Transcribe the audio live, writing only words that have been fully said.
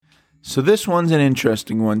So this one's an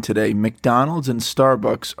interesting one today. McDonald's and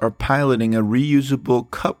Starbucks are piloting a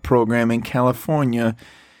reusable cup program in California,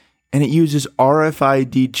 and it uses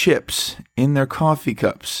RFID chips in their coffee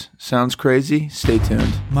cups. Sounds crazy? Stay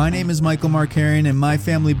tuned. My name is Michael Markarian, and my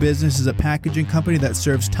family business is a packaging company that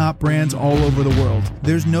serves top brands all over the world.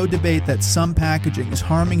 There's no debate that some packaging is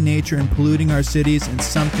harming nature and polluting our cities, and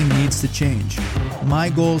something needs to change. My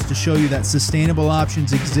goal is to show you that sustainable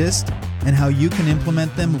options exist and how you can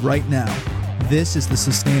implement them right now. This is the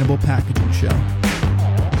Sustainable Packaging Show.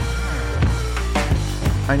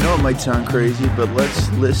 I know it might sound crazy, but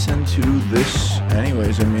let's listen to this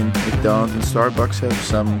anyways. I mean, McDonald's and Starbucks have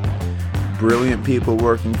some brilliant people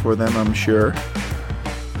working for them, I'm sure.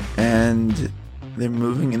 And they're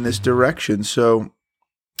moving in this direction. So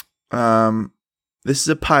this is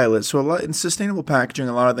a pilot. So a lot in sustainable packaging,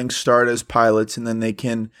 a lot of things start as pilots and then they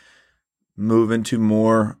can move into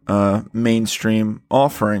more mainstream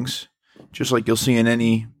offerings. Just like you'll see in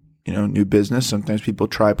any new business. Sometimes people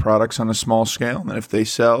try products on a small scale, and if they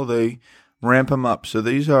sell, they ramp them up. So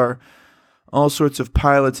these are all sorts of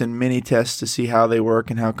pilots and mini tests to see how they work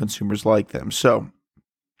and how consumers like them. So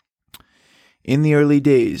in the early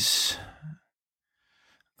days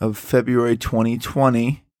of February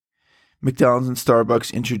 2020, McDonald's and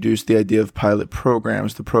Starbucks introduced the idea of pilot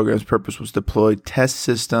programs. The program's purpose was to deploy test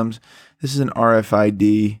systems. This is an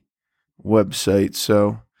RFID website,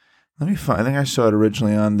 so let me find. I think I saw it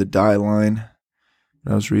originally on the Die line.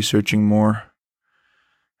 I was researching more.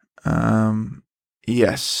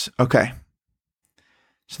 Yes. Okay.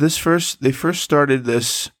 So they first started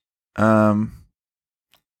this. They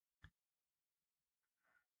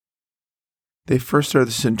first started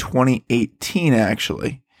this in 2018,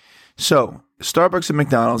 actually. So Starbucks and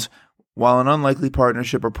McDonald's, while an unlikely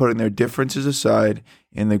partnership, are putting their differences aside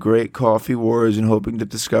in the great coffee wars and hoping to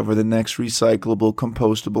discover the next recyclable,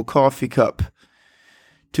 compostable coffee cup.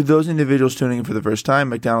 To those individuals tuning in for the first time,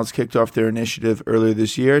 McDonald's kicked off their initiative earlier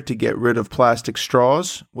this year to get rid of plastic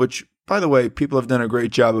straws, which, by the way, people have done a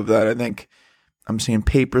great job of that. I think I'm seeing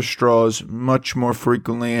paper straws much more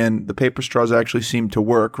frequently, and the paper straws actually seem to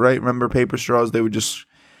work, right? Remember paper straws? They would just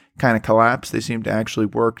kind of collapse. They seem to actually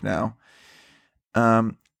work now.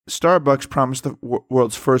 Starbucks promised the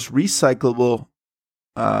world's first recyclable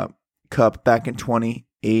cup back in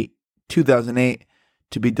 2008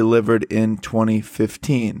 to be delivered in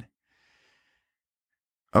 2015.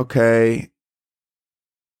 Okay.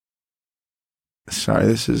 Sorry,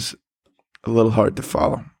 this is a little hard to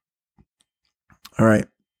follow. All right.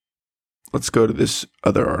 Let's go to this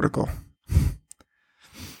other article.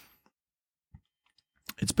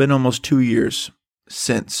 It's been almost 2 years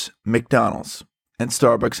since McDonald's and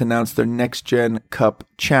Starbucks announced their next-gen cup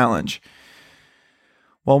challenge.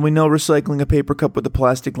 While we know recycling a paper cup with a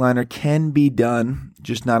plastic liner can be done,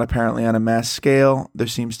 just not apparently on a mass scale, there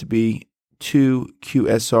seems to be two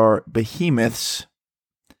QSR behemoths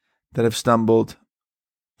that have stumbled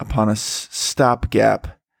upon a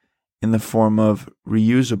stopgap in the form of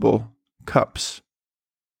reusable cups.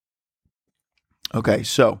 Okay,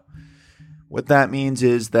 so what that means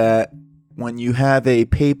is that when you have a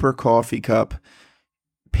paper coffee cups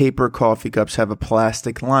have a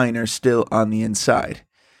plastic liner still on the inside.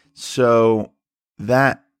 So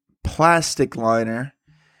that plastic liner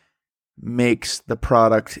makes the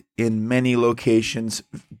product in many locations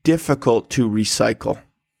difficult to recycle.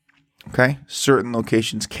 Okay? Certain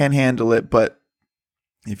locations can handle it, but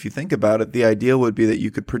if you think about it, the ideal would be that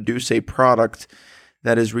you could produce a product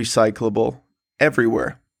that is recyclable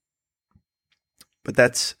everywhere. But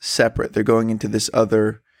that's separate. They're going into this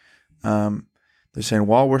other, they're saying,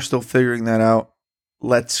 while we're still figuring that out,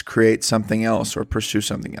 let's create something else or pursue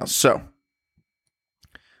something else. So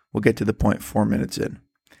we'll get to the point 4 minutes in.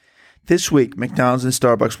 This week, McDonald's and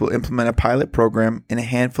Starbucks will implement a pilot program in a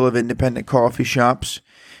handful of independent coffee shops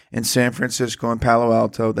in San Francisco and Palo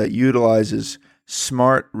Alto that utilizes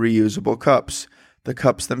smart reusable cups. The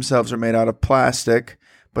cups themselves are made out of plastic,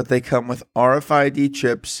 but they come with RFID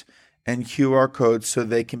chips and QR codes so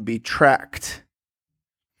they can be tracked.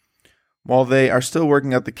 While they are still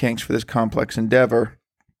working out the kinks for this complex endeavor,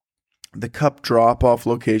 the cup drop-off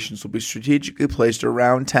locations will be strategically placed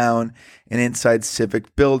around town and inside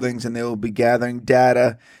civic buildings, and they will be gathering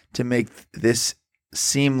data to make this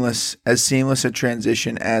seamless a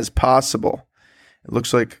transition as possible. It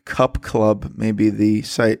looks like Cup Club may be the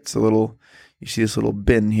site. It's you see this little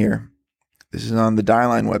bin here. This is on the Die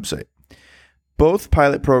Line website. Both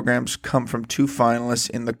pilot programs come from two finalists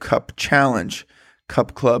in the Cup Challenge,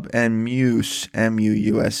 Cup Club and Muse,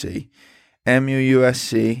 M-U-U-S-E.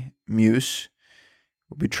 Muse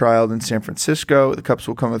will be trialed in San Francisco. The cups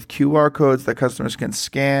will come with QR codes that customers can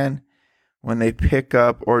scan when they pick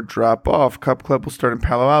up or drop off. Cup Club will start in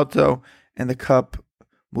Palo Alto, and the cup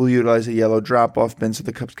will utilize a yellow drop-off bin so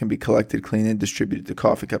the cups can be collected, cleaned, and distributed to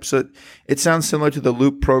coffee cups. So it sounds similar to the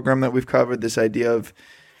Loop program that we've covered, this idea of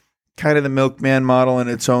kind of the milkman model in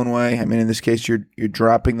its own way. I mean, in this case, you're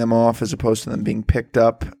dropping them off as opposed to them being picked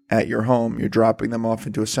up at your home. You're dropping them off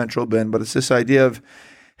into a central bin. But it's this idea of,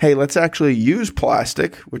 hey, let's actually use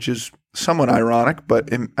plastic, which is somewhat ironic, but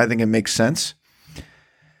I think it makes sense.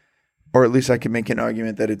 Or at least I can make an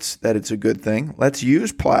argument that it's a good thing. Let's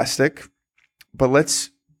use plastic, but let's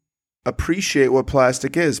appreciate what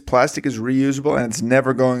plastic is. Plastic is reusable and it's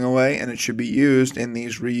never going away, and it should be used in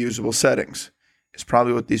these reusable settings. It's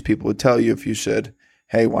probably what these people would tell you if you said,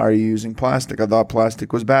 hey, why are you using plastic? I thought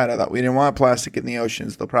plastic was bad. I thought we didn't want plastic in the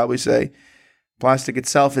oceans. They'll probably say plastic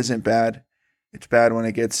itself isn't bad. It's bad when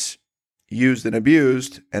it gets used and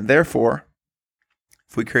abused, and therefore,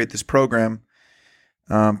 if we create this program,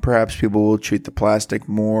 perhaps people will treat the plastic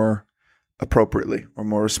more appropriately or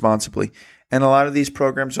more responsibly. And a lot of these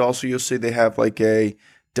programs also, you'll see they have like a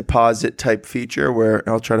deposit type feature where,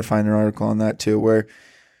 I'll try to find an article on that too, where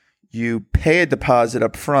you pay a deposit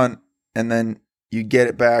up front and then you get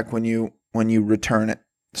it back when you return it.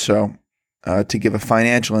 So to give a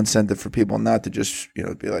financial incentive for people not to just,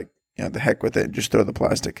 be like, the heck with it and just throw the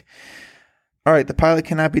plastic. All right, the pilot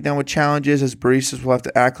cannot be done with challenges as baristas will have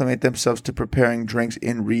to acclimate themselves to preparing drinks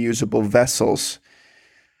in reusable vessels.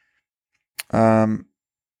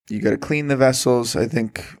 You got to clean the vessels. I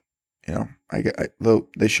think,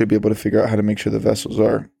 they should be able to figure out how to make sure the vessels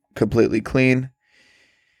are completely clean.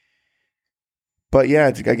 But yeah,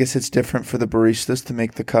 I guess it's different for the baristas to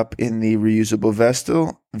make the cup in the reusable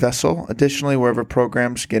vessel. Additionally, wherever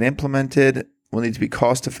programs get implemented, will need to be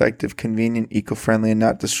cost-effective, convenient, eco-friendly, and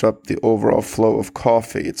not disrupt the overall flow of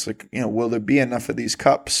coffee. It's like, will there be enough of these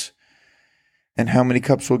cups? And how many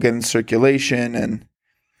cups will get in circulation?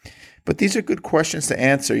 But these are good questions to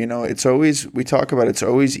answer. It's always, we talk about it's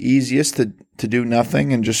always easiest to do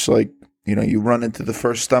nothing and just like, you run into the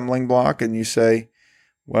first stumbling block and you say,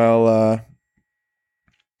 well,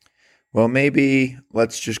 maybe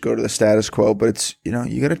let's just go to the status quo. But it's,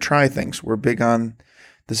 you got to try things. We're big on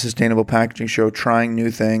the Sustainable Packaging Show, trying new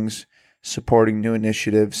things, supporting new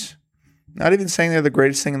initiatives. Not even saying they're the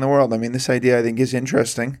greatest thing in the world. I mean, this idea I think is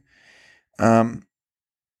interesting.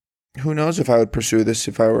 Who knows if I would pursue this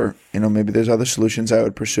if I were, maybe there's other solutions I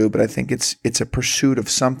would pursue, but I think it's a pursuit of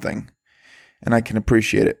something, and I can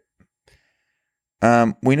appreciate it.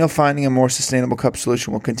 We know finding a more sustainable cup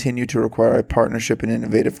solution will continue to require a partnership and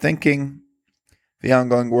innovative thinking. The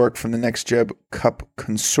ongoing work from the Next Gen Cup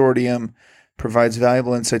Consortium provides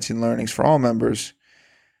valuable insights and learnings for all members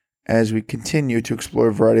as we continue to explore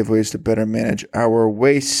a variety of ways to better manage our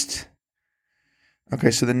waste.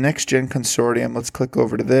 Okay, so the Next Gen Consortium, let's click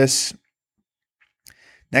over to this.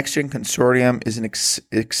 Next Gen Consortium is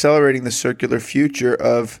accelerating the circular future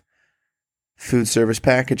of food service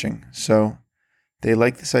packaging. So they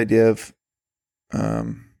like this idea of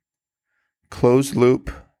closed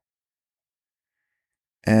loop,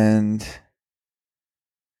 and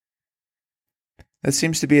that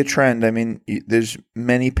seems to be a trend. I mean, there's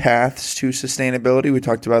many paths to sustainability. We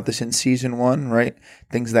talked about this in season 1, right?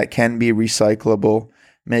 Things that can be recyclable,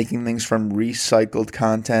 making things from recycled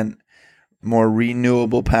content, more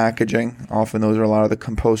renewable packaging. Often those are a lot of the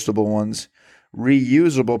compostable ones.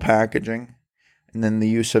 Reusable packaging, and then the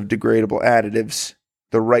use of degradable additives,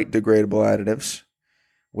 the right degradable additives,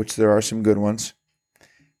 which there are some good ones.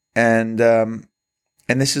 And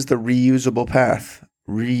this is the reusable path,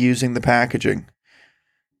 reusing the packaging.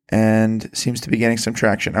 And seems to be getting some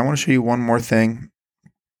traction. I want to show you one more thing,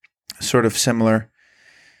 sort of similar.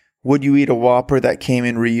 Would you eat a Whopper that came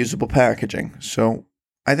in reusable packaging? So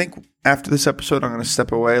I think after this episode, I'm going to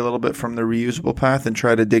step away a little bit from the reusable path and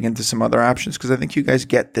try to dig into some other options, because I think you guys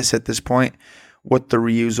get this at this point, what the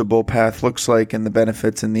reusable path looks like and the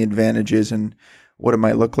benefits and the advantages and what it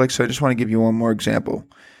might look like. So I just want to give you one more example.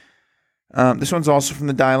 This one's also from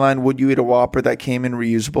the Die Line. Would you eat a Whopper that came in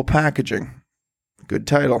reusable packaging? Good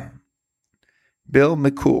title. Bill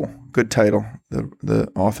McCool. Good title. The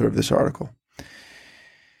author of this article.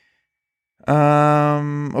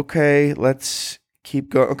 Okay, let's keep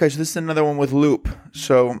going. Okay, so this is another one with Loop.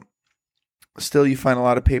 So still you find a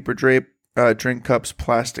lot of paper drink cups,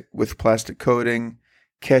 plastic with plastic coating,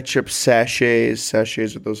 ketchup sachets.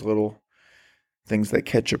 Sachets are those little things that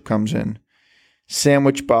ketchup comes in.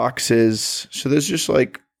 Sandwich boxes. So there's just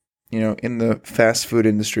like, in the fast food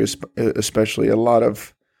industry, especially, a lot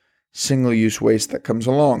of single-use waste that comes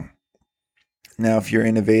along. Now, if you're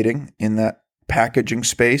innovating in that packaging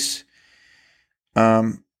space,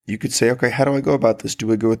 you could say, okay, how do I go about this?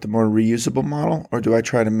 Do I go with the more reusable model, or do I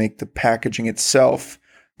try to make the packaging itself,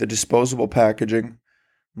 the disposable packaging,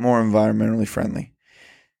 more environmentally friendly?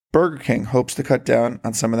 Burger King hopes to cut down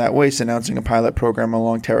on some of that waste, announcing a pilot program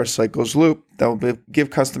along TerraCycle's loop that will give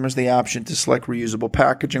customers the option to select reusable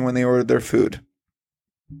packaging when they order their food.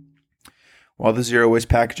 While the zero waste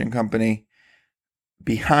packaging company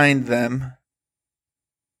behind them,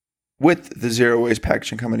 with the zero waste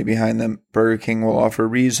packaging company behind them, Burger King will offer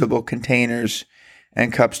reusable containers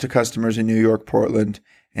and cups to customers in New York, Portland,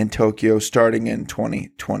 and Tokyo starting in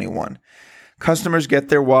 2021. Customers get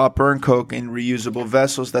their Whopper and Coke in reusable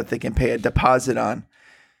vessels that they can pay a deposit on.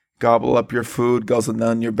 Gobble up your food, guzzle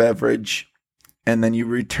down your beverage, and then you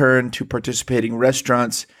return to participating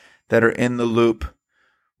restaurants that are in the loop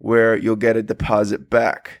where you'll get a deposit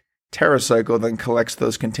back. TerraCycle then collects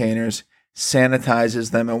those containers,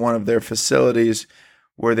 sanitizes them at one of their facilities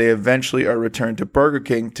where they eventually are returned to Burger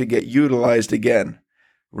King to get utilized again.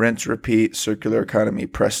 Rinse, repeat, circular economy,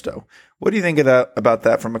 presto. What do you think about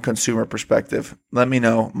that from a consumer perspective? Let me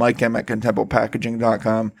know. Mike M at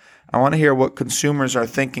contemplepackaging.com. I want to hear what consumers are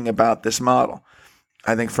thinking about this model.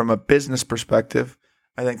 I think from a business perspective,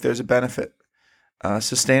 I think there's a benefit.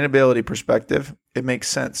 Sustainability perspective, it makes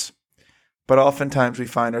sense. But oftentimes we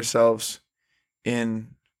find ourselves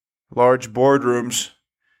in large boardrooms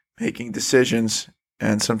making decisions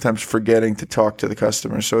and sometimes forgetting to talk to the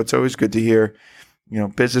customer. So it's always good to hear,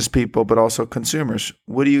 business people, but also consumers.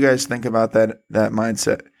 What do you guys think about that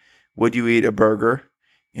mindset? Would you eat a burger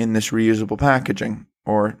in this reusable packaging,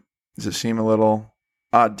 or does it seem a little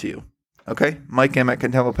odd to you? Okay, Mike M at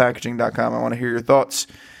contemplepackaging.com. I want to hear your thoughts.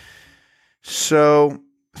 So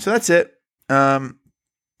that's it.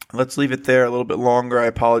 Let's leave it there a little bit longer. I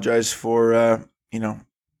apologize for,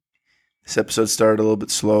 this episode started a little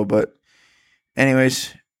bit slow, but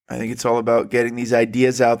anyways, I think it's all about getting these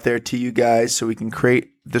ideas out there to you guys so we can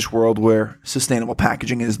create this world where sustainable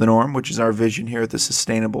packaging is the norm, which is our vision here at the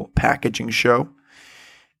Sustainable Packaging Show,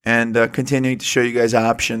 and continuing to show you guys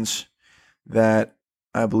options that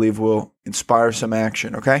I believe will inspire some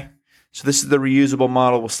action, okay? So this is the reusable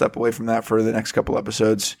model. We'll step away from that for the next couple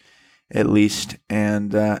episodes at least,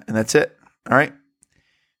 and that's it. All right?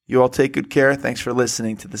 You all take good care. Thanks for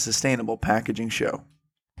listening to the Sustainable Packaging Show.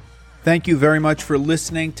 Thank you very much for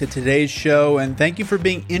listening to today's show, and thank you for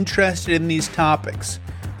being interested in these topics.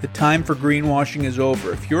 The time for greenwashing is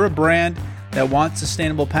over. If you're a brand that wants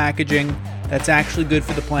sustainable packaging that's actually good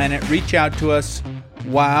for the planet, reach out to us,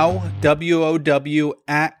 WOW,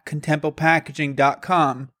 at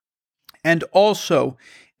contemplepackaging.com. And also,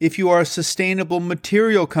 if you are a sustainable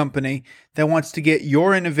material company that wants to get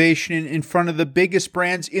your innovation in front of the biggest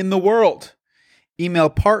brands in the world, email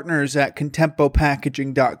partners at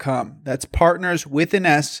contemplepackaging.com. That's partners with an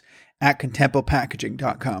S at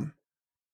contemplepackaging.com.